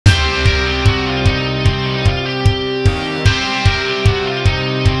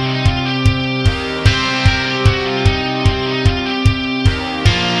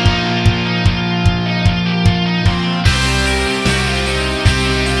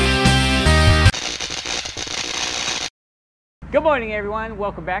Good morning, everyone.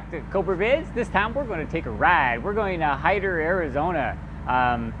 Welcome back to Cobra Vids. This time we're going to take a ride. We're going to Hyder, Arizona.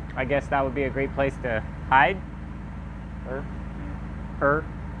 I guess that would be a great place to hide.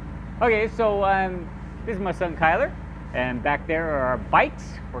 Okay, so this is my son Kyler, and back there are our bikes.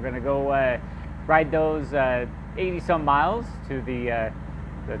 We're going to go ride those 80-some miles to the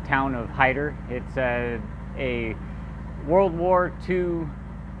town of Hyder. It's a World War II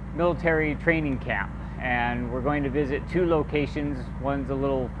military training camp. And we're going to visit two locations. One's a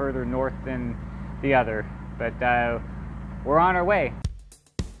little further north than the other, but we're on our way.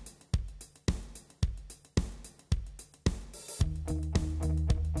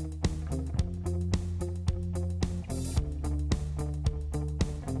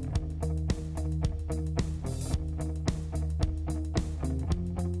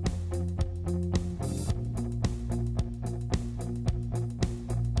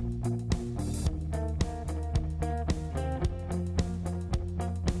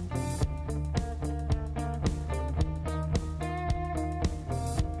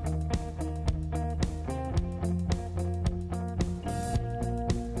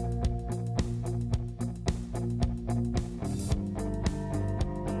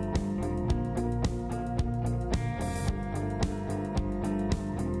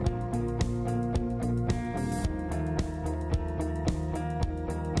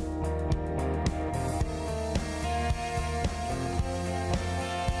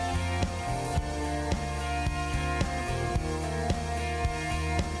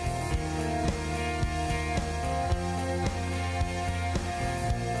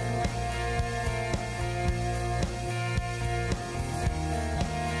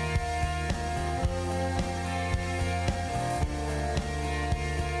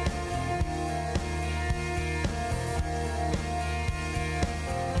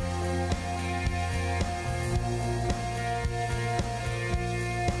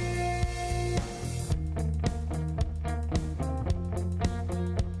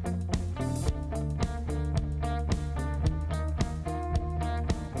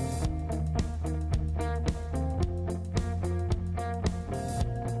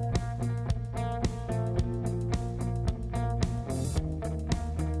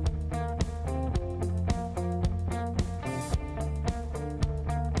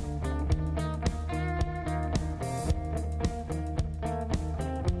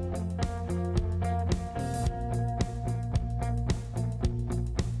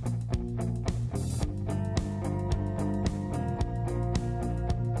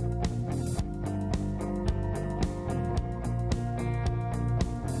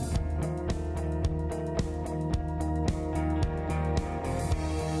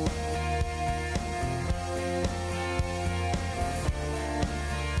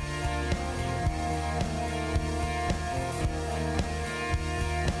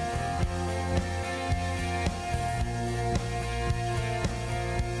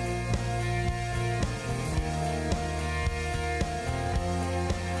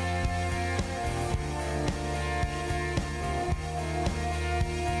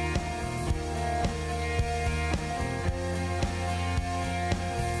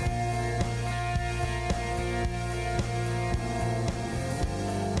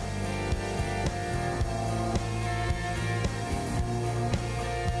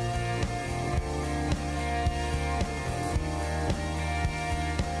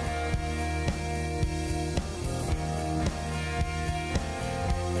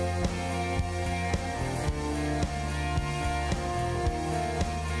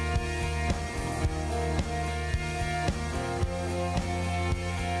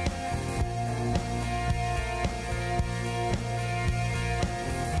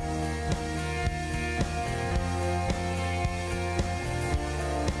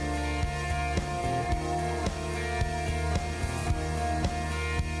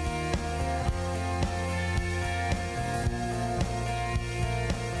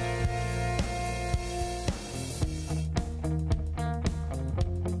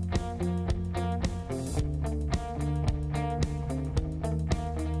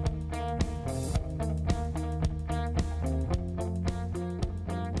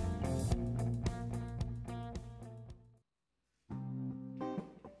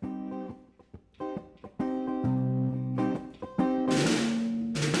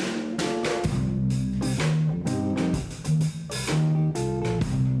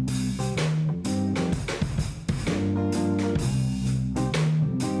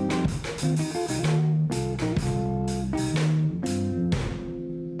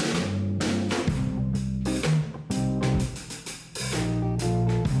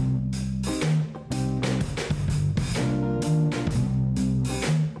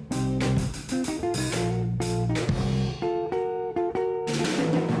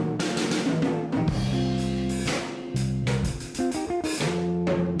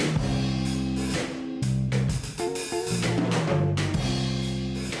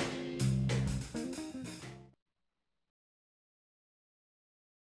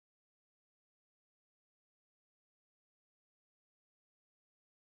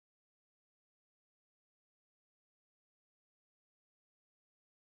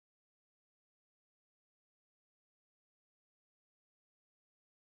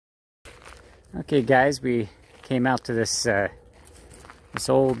 Okay, guys, we came out to this this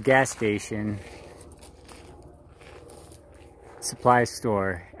old gas station supply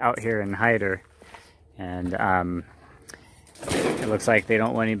store out here in Hyder, and it looks like they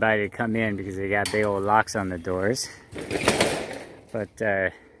don't want anybody to come in because they got big old locks on the doors. But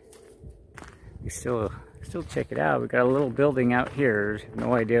we still check it out. We got a little building out here.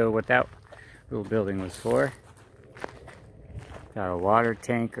 No idea what that little building was for. Got a water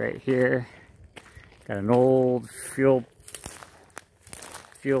tank right here. Got an old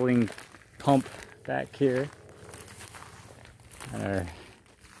fueling pump back here.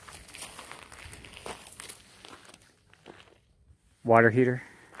 Water heater.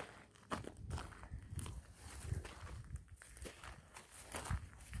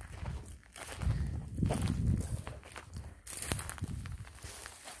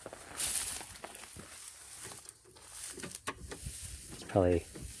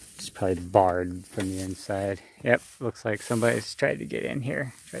 It's probably barred from the inside. Yep, looks like somebody's tried to get in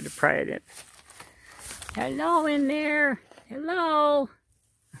here, tried to pry it in. Hello in there. Hello.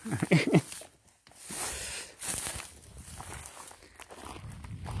 It's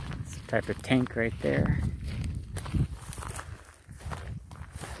a type of tank right there.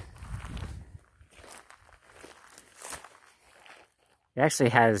 It actually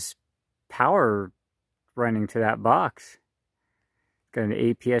has power running to that box. Got an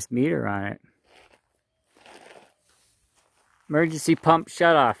APS meter on it. Emergency pump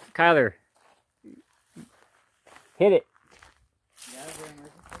shut off. Kyler, hit it.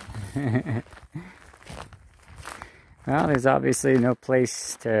 Well, there's obviously no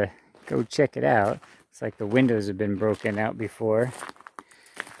place to go check it out. It's like the windows have been broken out before.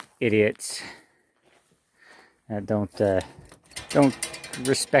 Idiots that don't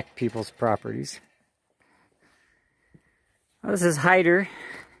respect people's properties. Well, this is Hyder,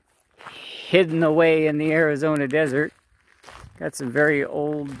 hidden away in the Arizona desert. Got some very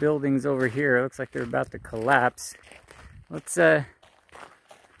old buildings over here. It looks like they're about to collapse. Let's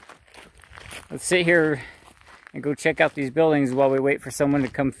sit here and go check out these buildings while we wait for someone to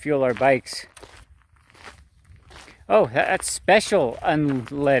come fuel our bikes. Oh, that's special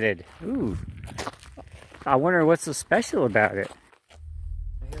unleaded. Ooh. I wonder what's so special about it.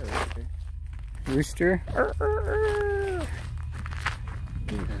 I hear a rooster. Rooster?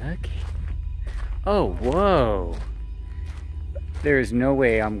 Look. Oh, whoa. There's no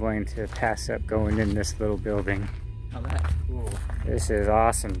way I'm going to pass up going in this little building. Oh, that's cool. This is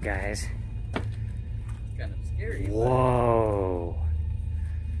awesome, guys. It's kind of scary. Whoa.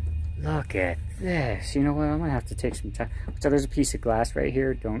 Look at this. You know what? I'm going to have to take some time. So there's a piece of glass right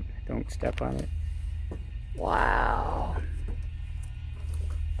here. Don't step on it. Wow.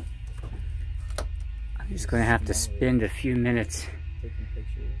 I'm just going to have to spend a few minutes Taking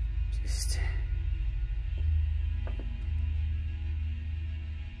pictures. just...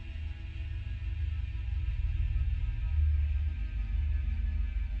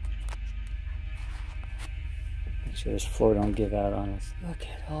 Make sure this floor don't give out on us. Look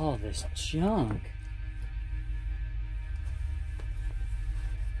at all this junk.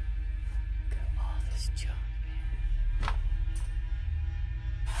 Look at all this junk, man.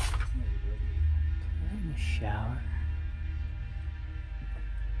 Put in the shower.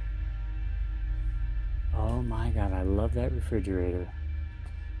 Oh my God, I love that refrigerator.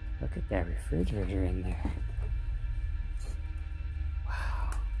 Look at that refrigerator in there.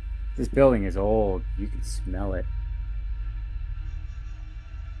 Wow. This building is old. You can smell it.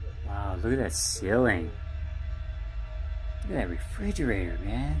 Wow, look at that ceiling. Look at that refrigerator,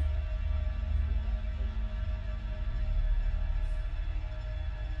 man.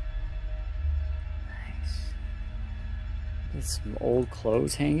 Nice. There's some old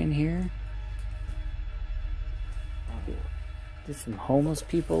clothes hanging here. Did some homeless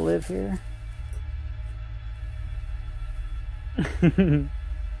people live here?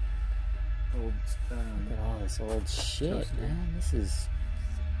 Old, Look at all this old shit, man.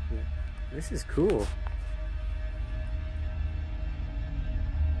 This is cool.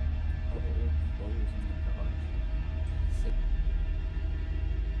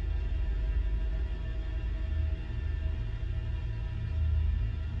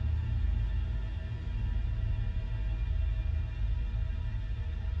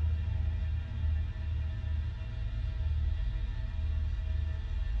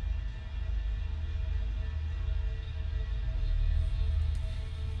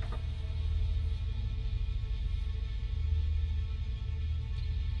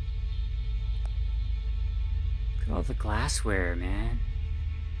 All the glassware, man.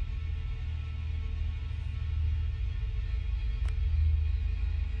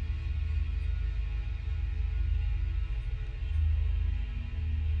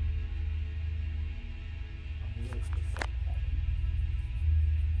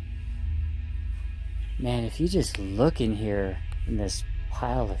 Man, if you just look in here in this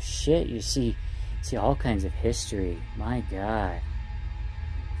pile of shit, you see all kinds of history. My God.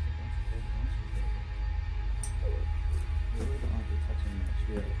 I really don't want to be touching much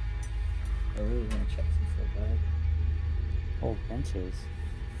yet. I really want to check some stuff out. Old benches.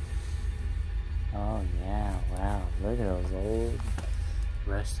 Oh yeah, wow. Look at those old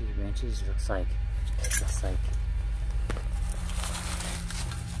rusty benches. Looks like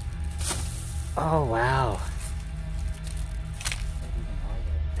oh wow.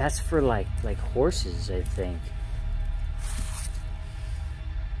 That's for like horses, I think.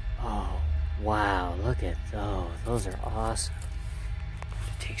 Oh wow, look at those. Those are awesome.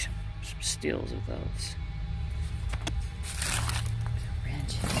 Take some stills of those.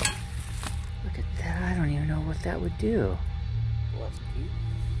 Wrenches. Look at that. I don't even know what that would do.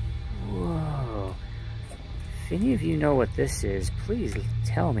 Whoa. If any of you know what this is, please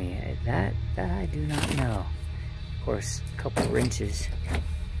tell me. That I do not know. Of course, a couple wrenches.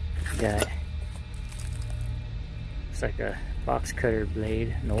 Got, looks like a box cutter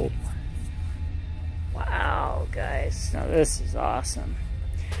blade, an old one. Wow, guys. Now this is awesome.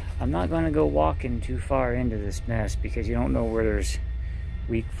 I'm not going to go walking too far into this mess because you don't know where there's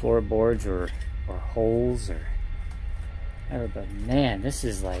weak floorboards or holes or whatever, but man, this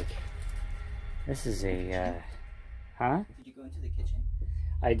is a huh? Did you go into the kitchen?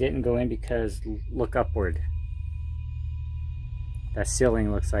 I didn't go in because look upward. That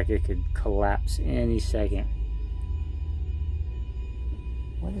ceiling looks like it could collapse any second.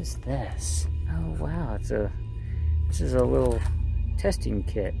 What is this? Oh wow, this is a little testing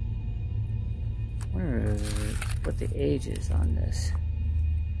kit. I wonder what the age is on this.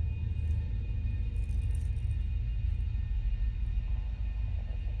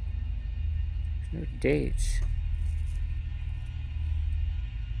 There's no dates.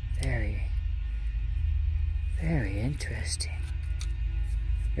 Very interesting.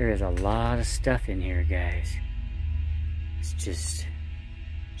 There is a lot of stuff in here, guys. It's just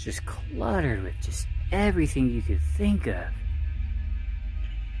cluttered with just everything you could think of.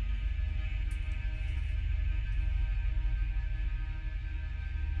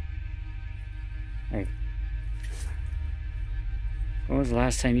 Like, when was the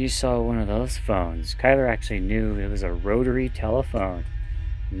last time you saw one of those phones? Kyler actually knew it was a rotary telephone.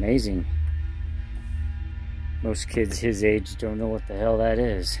 Amazing. Most kids his age don't know what the hell that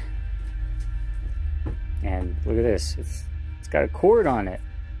is. And look at this. It's got a cord on it.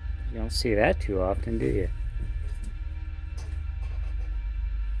 You don't see that too often, do you?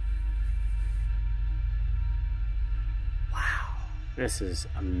 Wow. This is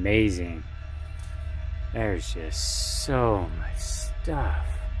amazing. There's just so much stuff.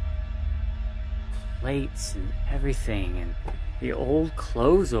 Plates and everything. And the old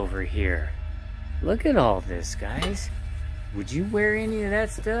clothes over here. Look at all this, guys. Would you wear any of that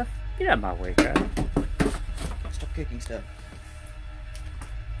stuff? Get out of my way, Kyle. Stop kicking stuff.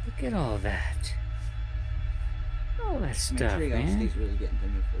 Look at all that. All that stuff, Make sure man. stays really getting to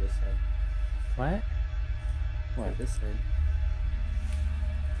me for this side. What? What? This side.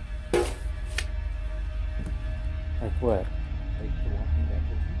 Like what? Like the walking back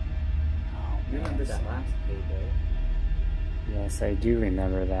kitchen. Oh, You remember that last day, though? Yes, I do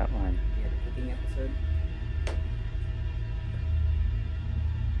remember that one. Yeah, the cooking episode.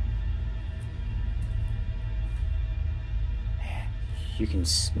 You can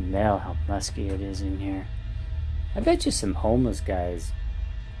smell how musky it is in here. I bet you some homeless guys.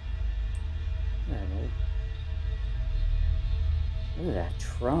 Look at that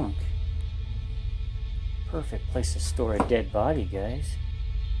trunk. Perfect place to store a dead body, guys.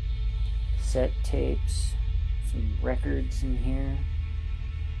 Cassette tapes, some records in here.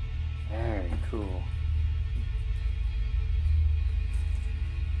 Very cool.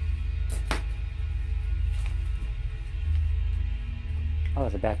 Oh,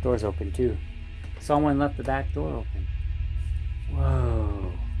 the back door's open too. Someone left the back door open.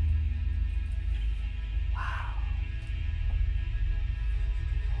 Whoa. Wow.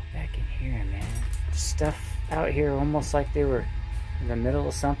 Back in here, man. Stuff out here almost like they were in the middle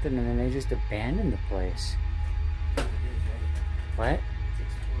of something and then they just abandoned the place. What?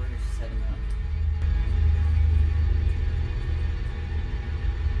 Explorers setting up.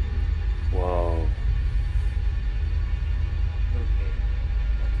 Whoa. Okay.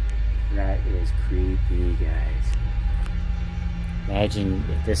 That is creepy, guys. Imagine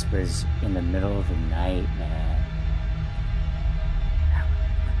if this was in the middle of the night, man.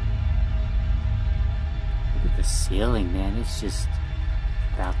 Look at the ceiling, man. It's just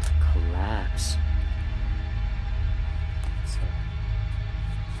about to collapse. So,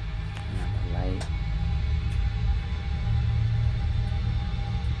 turn on the light.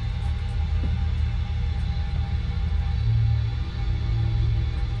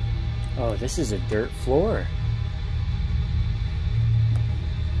 Oh, this is a dirt floor.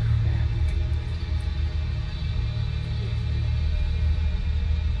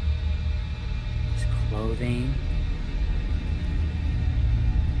 There's clothing.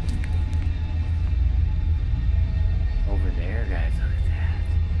 Over there, guys, look at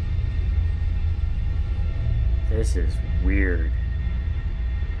that. This is weird.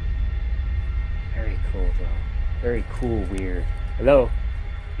 Very cool, though. Very cool, weird. Hello?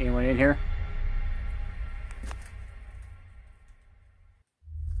 Anyone in here?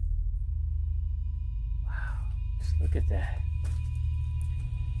 Wow, just look at that.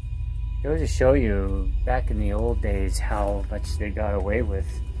 It goes to show you, back in the old days, how much they got away with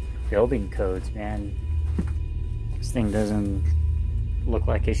building codes, man. This thing doesn't look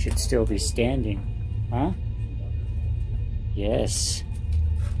like it should still be standing. Huh? Yes.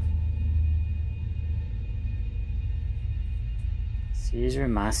 Caesar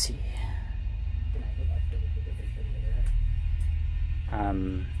Masi.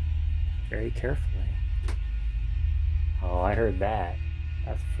 Very carefully. Oh, I heard that.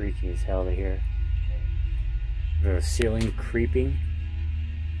 That's freaky as hell to hear. The ceiling creeping.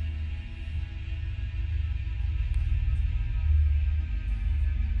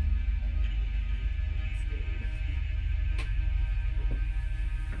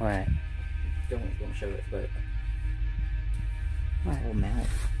 What? Don't show it, but What? whole mouth.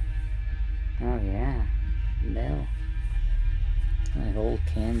 Oh yeah, no. Like old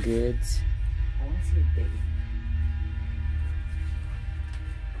canned goods. I want to see a date.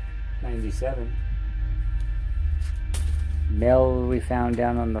 97. Mail we found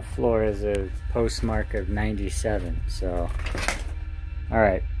down on the floor is a postmark of 97. So, all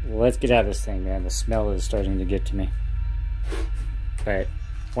right, well, let's get out of this thing, man. The smell is starting to get to me. But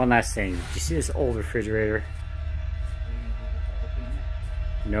one last thing. Did you see this old refrigerator?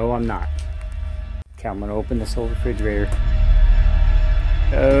 No, I'm not. Okay, I'm gonna open this old refrigerator.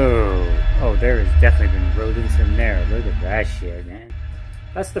 Oh, there has definitely been rodents in there. Look at that shit, man.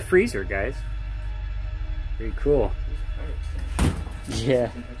 That's the freezer, guys. Pretty cool. Yeah.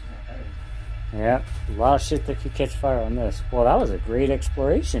 Yeah, a lot of shit that could catch fire on this. Well, that was a great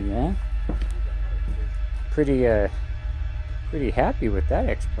exploration, man. Pretty happy with that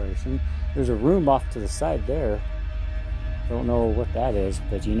exploration. There's a room off to the side there. Don't know what that is,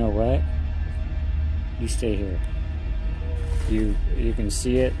 but you know what? You stay here. You can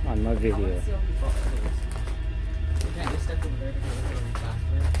see it on my video.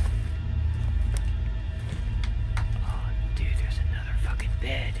 Oh, dude, there's another fucking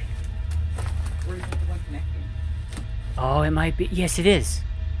bed. Where's the one connecting? Oh, it might be. Yes, it is.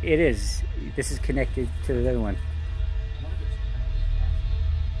 It is. This is connected to the other one.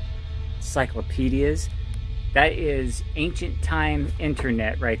 Encyclopedias. That is ancient time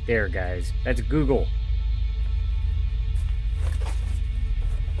internet right there, guys. That's Google.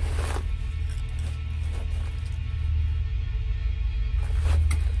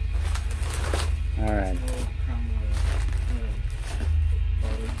 All right.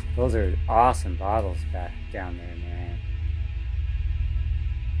 Those are awesome bottles back down there, man.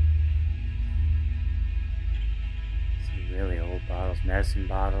 Some really old bottles, medicine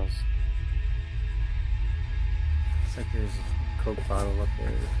bottles. Looks like there's a Coke bottle up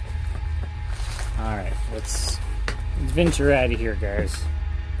there. Alright, let's venture out of here, guys.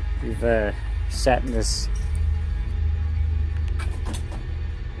 We've sat in this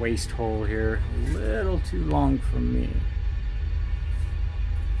waste hole here a little too long for me.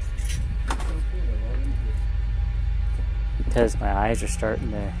 Because my eyes are starting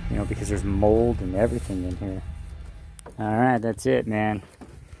to, you know, because there's mold and everything in here. Alright, that's it, man.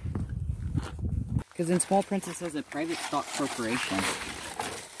 Because in small print it says a private stock corporation.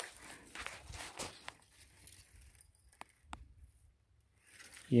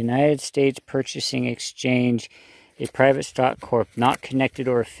 United States Purchasing Exchange, a private stock corp not connected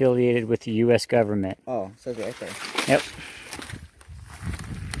or affiliated with the U.S. government. Oh, it says it right there. Yep.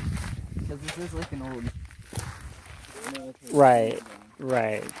 Because this is like an old... Right,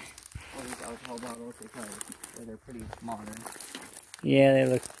 right. All these alcohol bottles, they're pretty modern. Yeah, they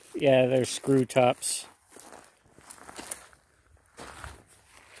look, yeah, they're screw tops.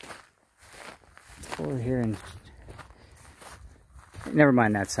 Let's go over here and... Never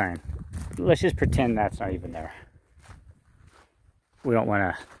mind that sign. Let's just pretend that's not even there. We don't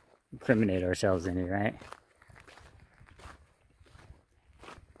want to incriminate ourselves in it, right?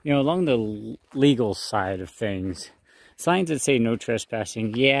 You know, along the legal side of things, signs that say no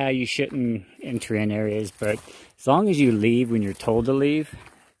trespassing, yeah, you shouldn't enter in areas, but as long as you leave when you're told to leave,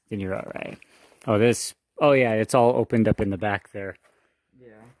 then you're all right. Oh, oh yeah, it's all opened up in the back there.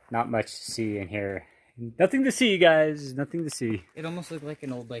 Yeah. Not much to see in here. Nothing to see, guys. Nothing to see. It almost looked like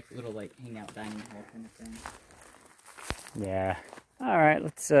an old, like, little, like, hangout dining hall kind of thing. Yeah. All right,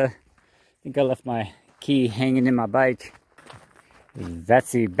 let's, I think I left my key hanging in my bike.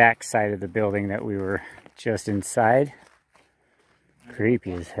 That's the back side of the building that we were just inside.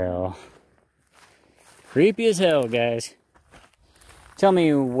 Creepy as hell. Creepy as hell, guys. Tell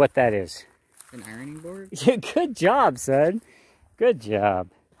me what that is. An ironing board? Yeah, good job, son. Good job.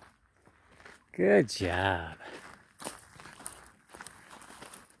 Good job.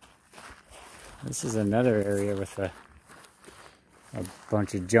 This is another area with a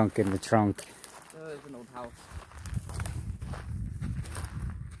bunch of junk in the trunk. Oh, it's an old house.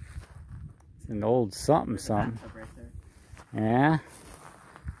 It's an old something something. Right there. Yeah.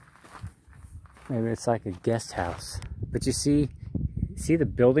 Maybe it's like a guest house. But you see the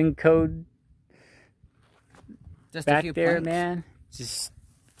building code Just back a few there, planks. man? Just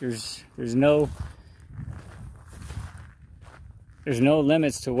there's no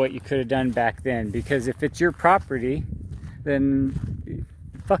limits to what you could have done back then, because if it's your property, then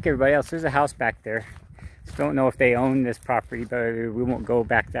fuck everybody else. There's a house back there. Just don't know if they own this property, but we won't go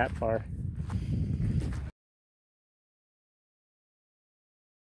back that far.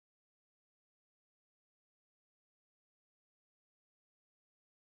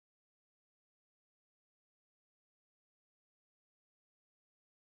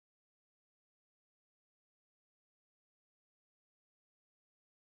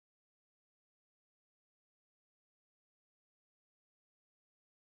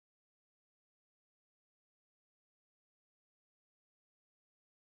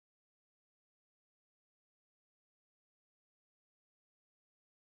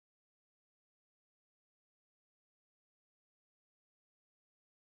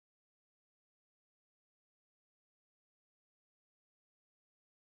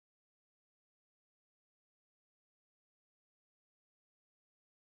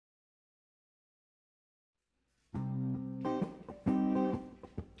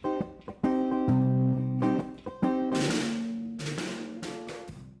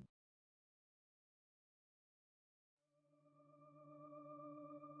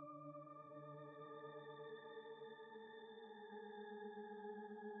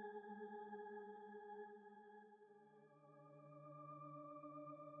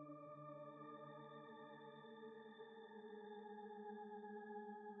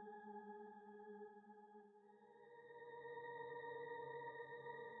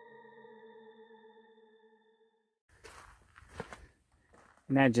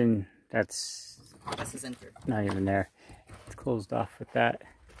 Imagine that's That's the center. not even there. It's closed off with that.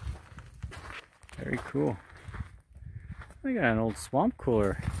 Very cool. We got an old swamp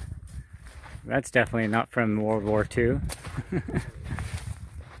cooler. That's definitely not from World War II.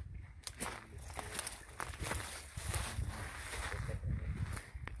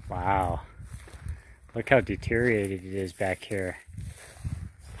 Wow. Look how deteriorated it is back here.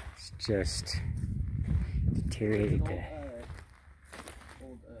 It's just deteriorated.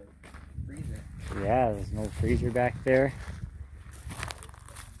 Old freezer. Yeah, there's an old freezer back there.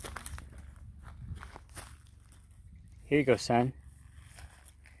 Here you go, son.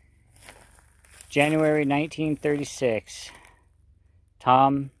 January 1936.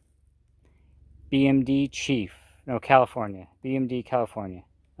 Tom, BMD Chief. No, California. BMD, California.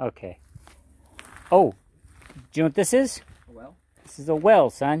 Okay. Oh, do you know what this is? A well? This is a well,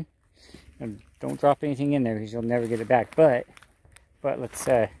 son. And don't drop anything in there because you'll never get it back. But let's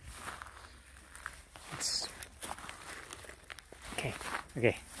okay.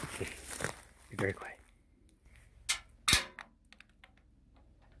 Be very quiet.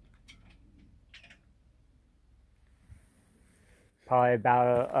 Probably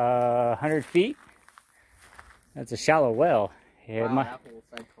about 100 feet. That's a shallow well. Yeah, Wow, that whole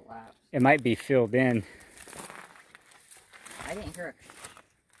side collapsed. it might be filled in. I didn't hear it.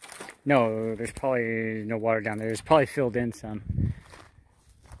 No, there's probably no water down there. It's probably filled in some.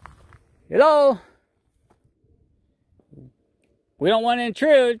 Hello? We don't want to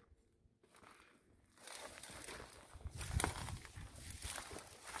intrude.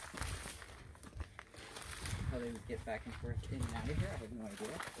 How they would get back and forth in and out of here, I have no idea.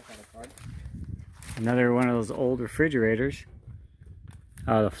 Without a card. Another one of those old refrigerators.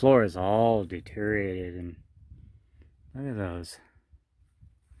 Oh, the floor is all deteriorated, and look at those.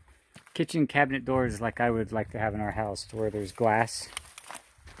 Kitchen cabinet doors like I would like to have in our house, to where there's glass.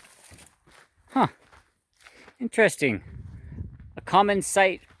 Huh. Interesting. A common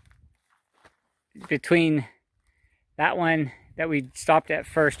sight between that one that we stopped at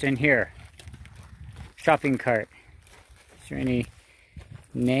first and here. Shopping cart. Is there any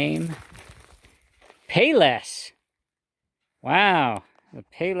Name. Payless. Wow. The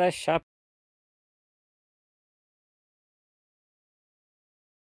Payless shop.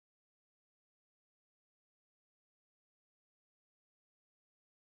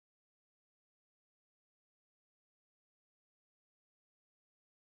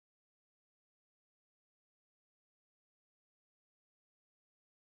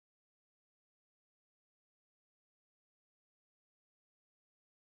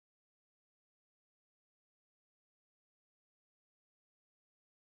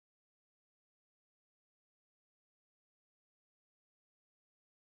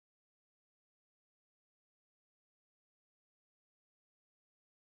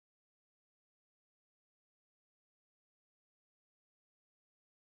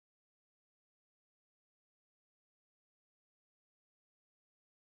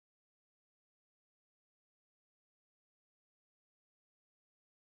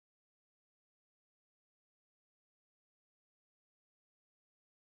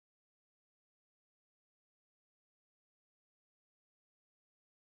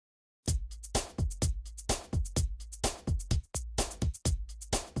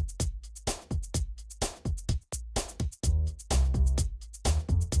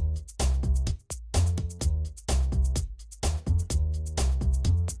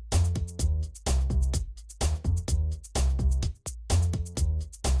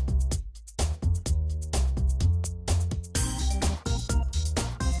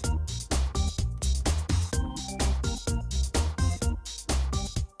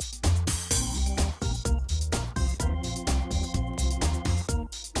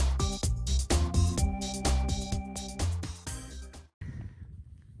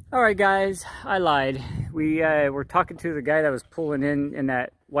 All right, guys, I lied. We were talking to the guy that was pulling in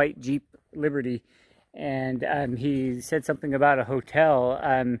that white Jeep Liberty, and he said something about a hotel.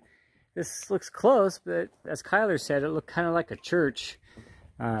 This looks close, but as Kyler said, it looked kind of like a church.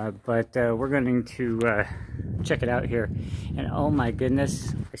 But we're going to check it out here. And oh my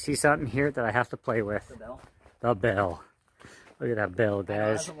goodness, I see something here that I have to play with. The bell? The bell. Look at that bell, guys.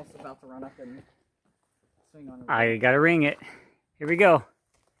 I was almost about to run up and swing on it. I gotta ring it. Here we go.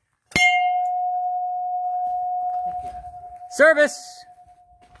 Service!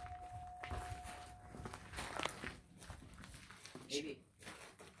 Maybe.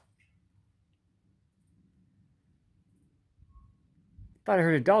 Thought I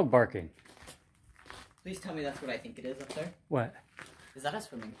heard a dog barking. Please tell me that's what I think it is up there. What? Is that a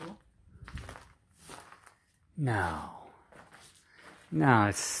swimming pool? No. No,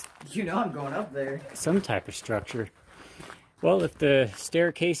 it's You know I'm going up there. some type of structure. Well, if the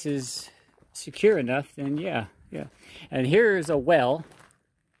staircase is secure enough, then yeah. Yeah. And here is a well.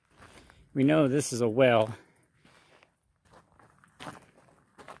 We know this is a well.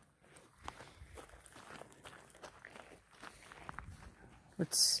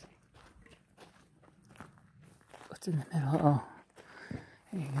 What's in the middle? Oh,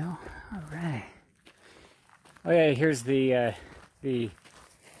 there you go. All right. Oh yeah, here's the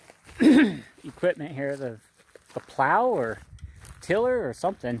equipment here, the plow or tiller or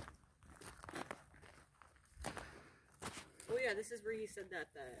something. Oh yeah, this is where he said that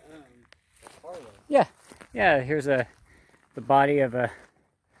car was. Yeah, yeah. Here's the body of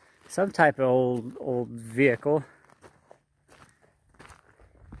some type of old vehicle.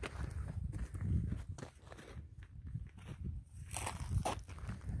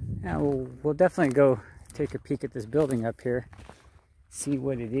 Now we'll definitely go take a peek at this building up here, see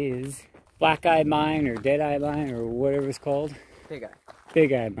what it is. Black Eye Mine or Dead Eye Mine or whatever it's called. Big Eye.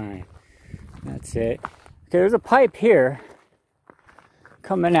 Big Eye Mine. That's it. Okay, there's a pipe here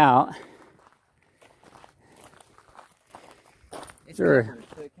coming out. It's Sure. covered,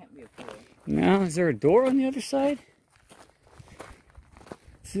 so it can't be a pool. No, is there a door on the other side?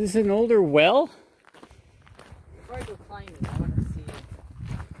 Is this an older well? Before I go climbing, I want to see.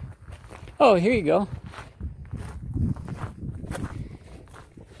 Oh, here you go.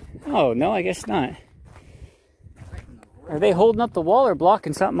 Oh, no, I guess not. Are they holding up the wall or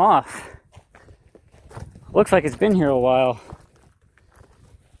blocking something off? Looks like it's been here a while.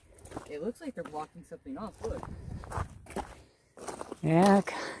 It looks like they're blocking something off. Look. Yeah,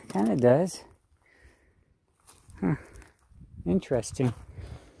 kind of does. Huh. Interesting.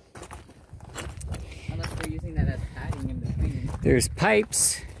 Unless they're using that as padding in between. There's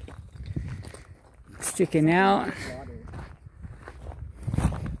pipes sticking out.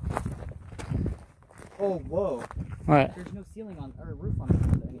 Oh, whoa. What? There's no ceiling on, or roof on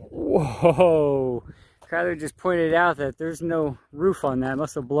any of that. Whoa! Kyler just pointed out that there's no roof on that.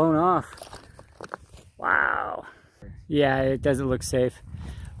 Must have blown off. Wow. Yeah, it doesn't look safe.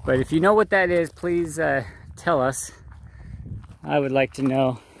 But if you know what that is, please tell us. I would like to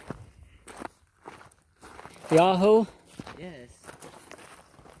know. The Ajo? Yes.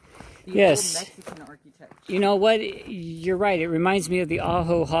 The Yes. old Mexican architecture. You know what? You're right. It reminds me of the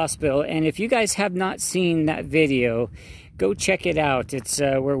Ajo Hospital. And if you guys have not seen that video, go check it out. It's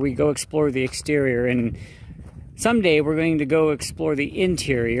where we go explore the exterior. And someday we're going to go explore the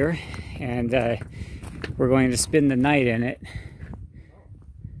interior. And we're going to spend the night in it.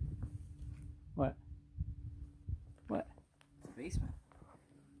 What? What? It's a basement.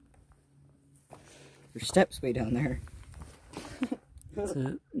 There's steps way down there.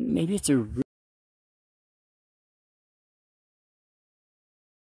 Maybe it's a root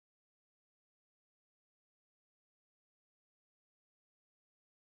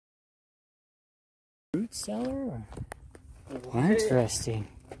cellar? Or? Interesting.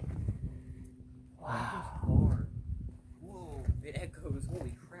 Wow. Whoa, it echoes.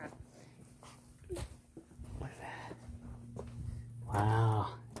 Holy crap. Look at that. Wow.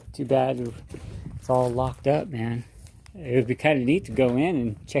 Too bad it's all locked up, man. It would be kind of neat to go in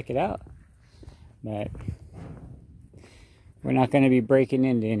and check it out. But we're not going to be breaking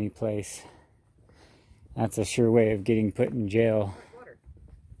into any place. That's a sure way of getting put in jail. Water.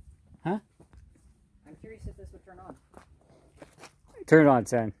 Huh? I'm curious if this would turn on. Turn it on,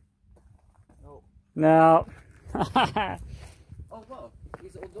 son. No. No. Oh, whoa.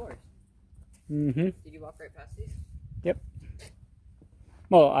 These old doors. Mm-hmm. Did you walk right past these? Yep.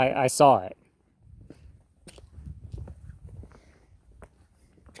 Well, I saw it.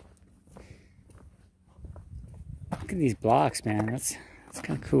 Look at these blocks, man. That's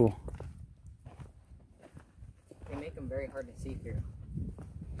kind of cool. They make them very hard to see through.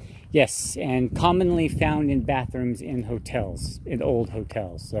 Yes, and commonly found in bathrooms in hotels, in old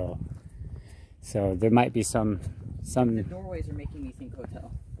hotels. So there might be some. The doorways are making me think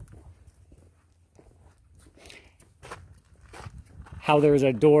hotel. How there's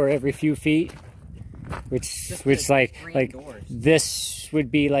a door every few feet, which like doors. This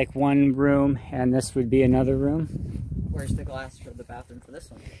would be like one room, and this would be another room. Where's the glass for the bathroom for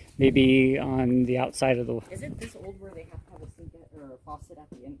this one? Maybe on the outside of the. Is it this old where they have to have a sink or a faucet at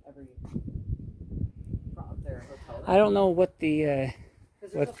the end every front of their hotel? I don't know what the.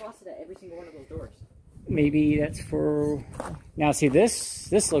 Because there's a faucet at every single one of those doors. Maybe that's for. Now see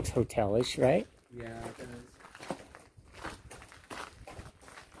this looks hotelish, right? Yeah, it does.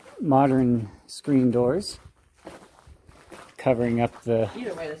 Modern screen doors covering up the.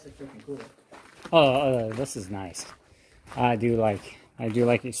 Either way, this is freaking cool. Oh, this is nice. I do like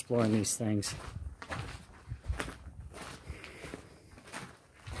exploring these things.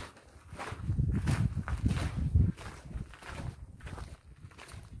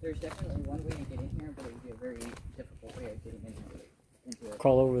 There's definitely one way to get in here, but it would be a very difficult way of getting into it.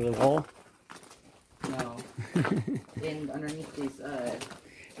 Crawl over the wall. No. And underneath these.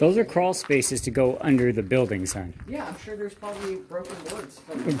 Those are crawl spaces to go under the building, son. Yeah, I'm sure there's probably broken boards.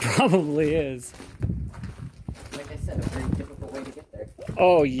 It probably is. Like I said, a very difficult way to get there.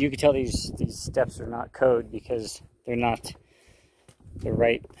 Oh, you can tell these steps are not code because they're not the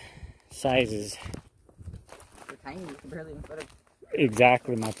right sizes. They're tiny, you can barely even put them.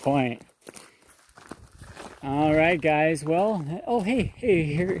 Exactly my point. All right, guys. Well, oh, hey,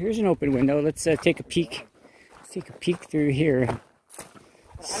 here's an open window. Let's take a peek. Let's take a peek through here.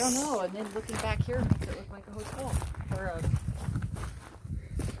 I don't know, and then looking back here makes it look like a hotel. Or a...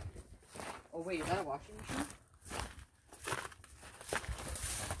 Oh wait, is that a washing machine?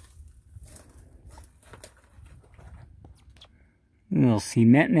 Little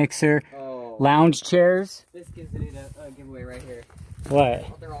cement mixer. Oh. Lounge chairs. This gives it a giveaway right here.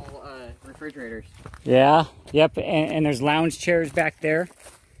 What? They're all refrigerators. Yeah, yep, and there's lounge chairs back there.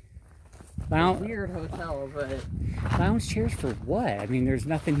 Weird hotel, but... Lounge chairs for what? I mean, there's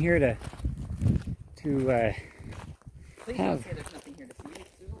nothing here to Please have. don't say there's nothing here to see.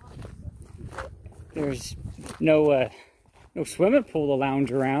 There's no swimming pool to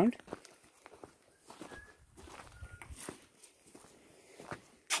lounge around.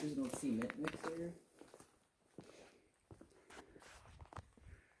 There's no cement mixer.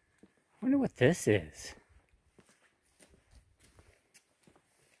 I wonder what this is.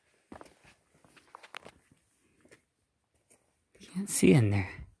 Can't see in there.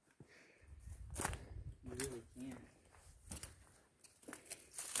 You really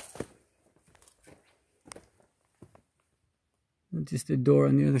can't. Just a door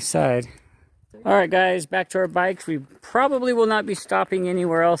on the other side. All right, guys, back to our bikes. We probably will not be stopping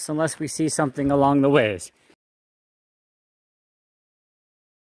anywhere else unless we see something along the ways.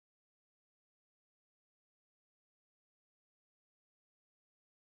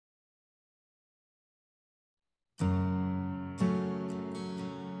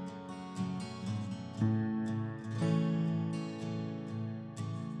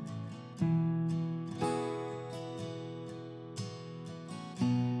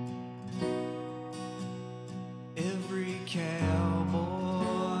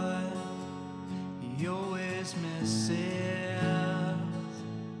 cowboy, he always misses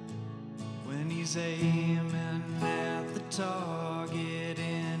when he's aiming at the target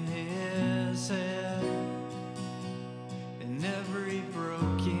in his head. And every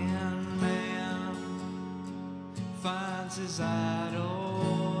broken man finds his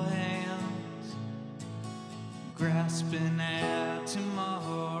idle hands grasping at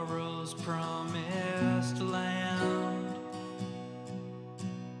tomorrow's promised land.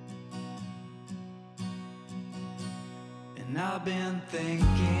 And I've been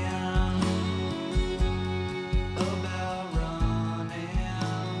thinking